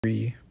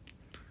free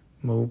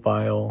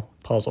mobile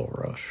puzzle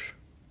rush.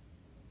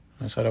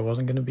 I said I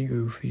wasn't going to be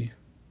goofy.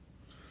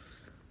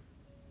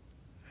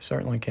 I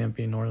certainly can't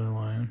be Northern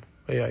Lion.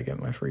 But yeah, I get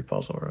my free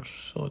puzzle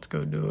rush, so let's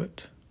go do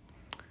it.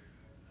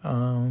 I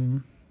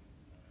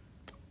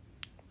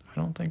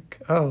don't think...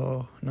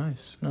 Oh,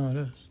 nice. No, it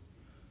is.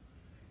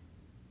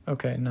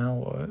 Okay, now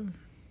what?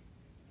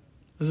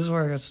 This is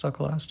where I got stuck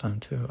last time,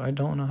 too. I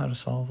don't know how to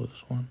solve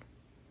this one.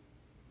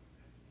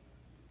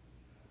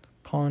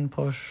 Pawn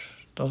push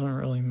doesn't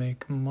really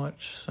make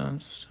much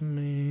sense to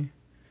me.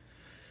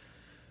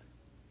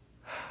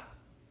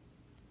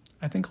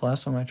 I think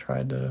last time I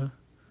tried to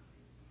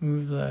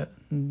move that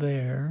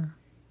there.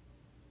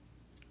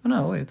 Oh,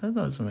 no, wait, that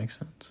doesn't make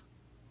sense.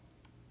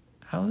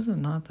 How is it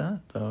not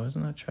that, though?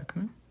 Isn't that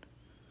checkmate?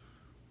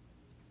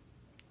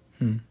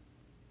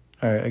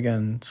 Alright,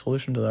 again,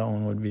 solution to that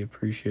one would be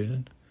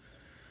appreciated.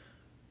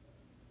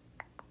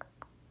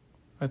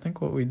 I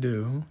think what we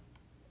do...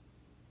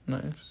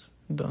 Nice.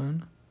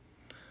 Done.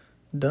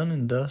 Done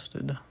and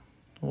dusted.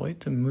 White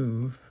to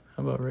move.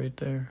 How about right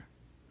there?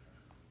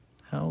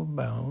 How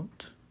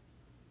about...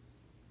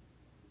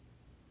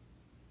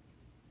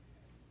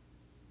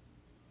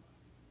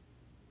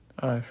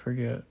 I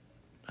forget.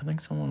 I think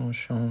someone was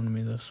showing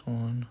me this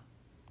one.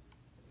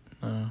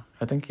 No,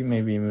 I think he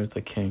maybe moved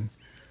the king.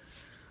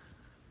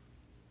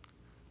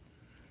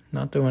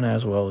 Not doing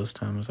as well this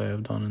time as I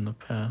have done in the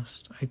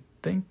past. I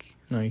think...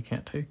 No, you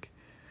can't take.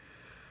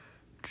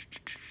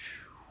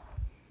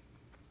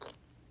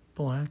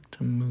 Black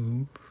to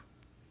move.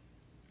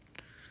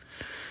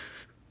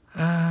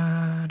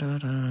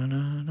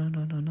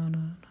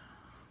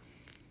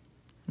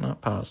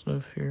 Not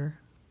positive here.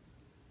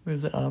 We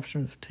have the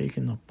option of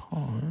taking the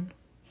pawn.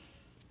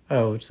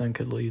 Oh, which then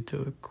could lead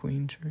to a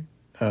queen trade.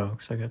 Oh,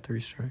 because I got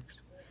 3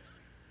 strikes.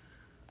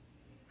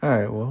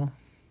 Alright, well.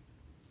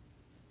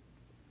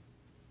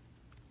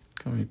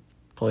 Can we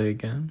play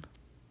again?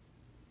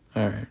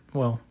 Alright,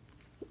 well.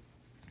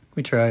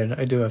 We tried.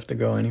 I do have to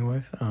go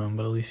anyway, but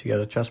at least you got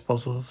a chess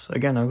puzzles.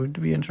 Again, I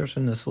would be interested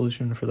in the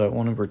solution for that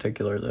one in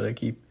particular that I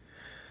keep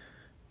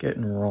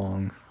getting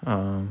wrong.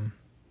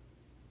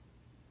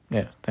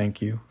 Yeah,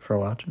 thank you for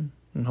watching,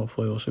 and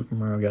hopefully we'll Super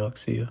Mario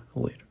Galaxy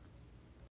later.